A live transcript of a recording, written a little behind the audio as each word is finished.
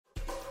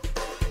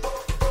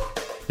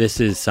This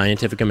is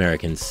Scientific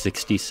American's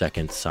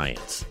 60-Second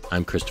Science.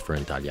 I'm Christopher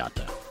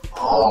Intagliata.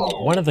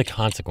 One of the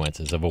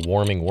consequences of a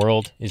warming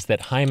world is that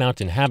high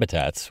mountain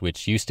habitats,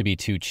 which used to be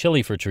too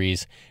chilly for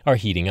trees, are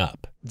heating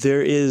up.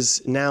 There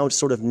is now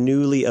sort of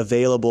newly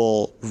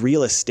available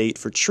real estate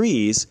for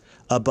trees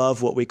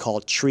above what we call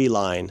tree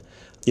line.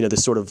 You know, the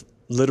sort of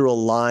literal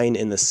line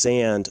in the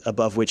sand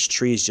above which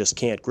trees just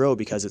can't grow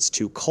because it's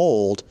too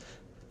cold.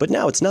 But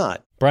now it's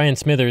not. Brian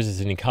Smithers is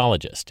an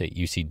ecologist at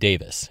UC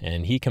Davis,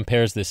 and he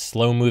compares this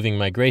slow-moving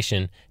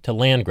migration to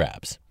land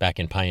grabs back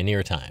in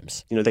pioneer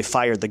times. You know, they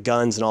fired the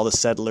guns and all the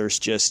settlers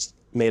just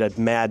made a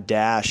mad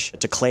dash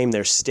to claim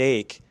their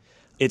stake.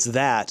 It's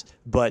that,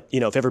 but,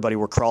 you know, if everybody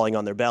were crawling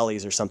on their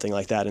bellies or something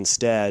like that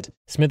instead.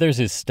 Smithers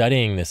is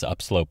studying this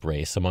upslope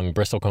race among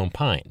bristlecone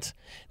pines.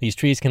 These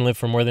trees can live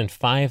for more than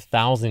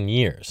 5,000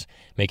 years,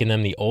 making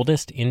them the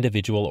oldest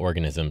individual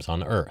organisms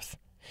on Earth.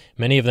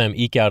 Many of them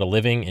eke out a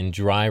living in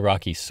dry,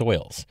 rocky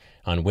soils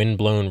on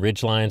wind-blown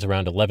ridgelines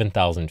around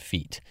 11,000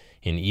 feet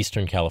in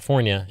eastern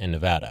California and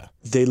Nevada.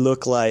 They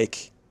look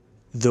like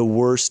the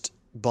worst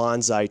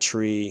bonsai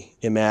tree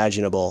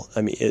imaginable.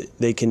 I mean,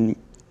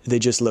 they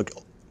just look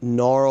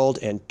gnarled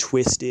and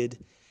twisted.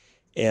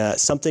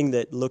 Something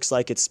that looks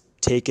like it's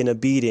taken a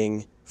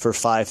beating for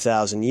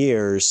 5,000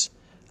 years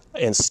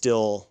and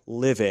still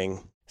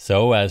living.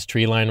 So as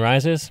tree line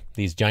rises,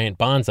 these giant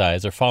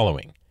bonsais are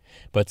following.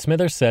 But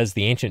Smithers says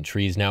the ancient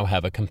trees now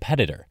have a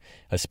competitor,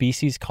 a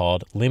species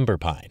called limber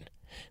pine.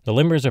 The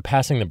limbers are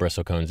passing the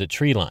bristlecones at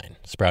tree line,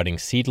 sprouting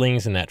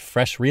seedlings in that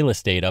fresh real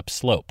estate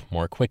upslope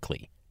more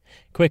quickly.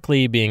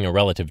 Quickly being a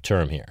relative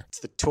term here.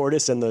 It's the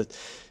tortoise and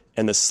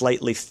the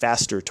slightly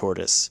faster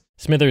tortoise.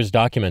 Smithers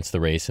documents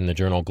the race in the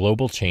journal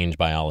Global Change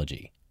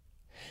Biology.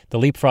 The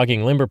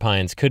leapfrogging limber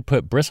pines could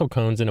put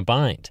bristlecones in a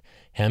bind,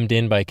 hemmed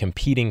in by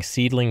competing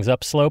seedlings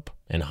upslope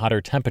and hotter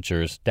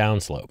temperatures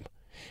downslope.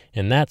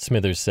 And that,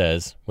 Smithers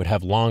says, would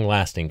have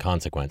long-lasting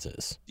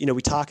consequences. You know,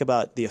 we talk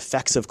about the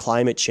effects of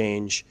climate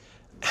change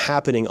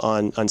happening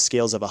on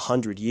scales of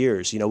 100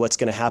 years. You know, what's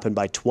going to happen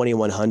by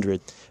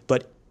 2100.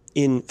 But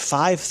in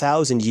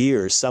 5,000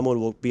 years, someone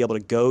will be able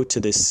to go to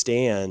this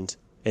stand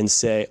and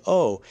say,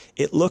 oh,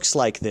 it looks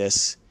like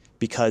this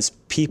because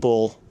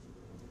people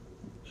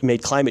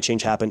made climate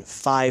change happen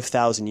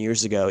 5,000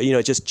 years ago. You know,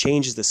 it just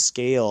changes the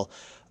scale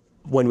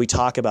when we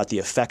talk about the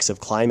effects of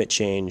climate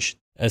change.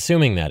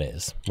 Assuming, that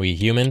is, we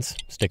humans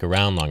stick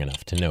around long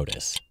enough to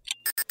notice.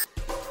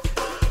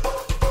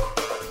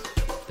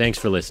 Thanks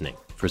for listening.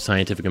 For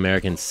Scientific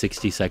American's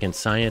 60-Second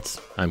Science,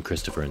 I'm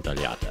Christopher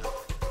Intagliata.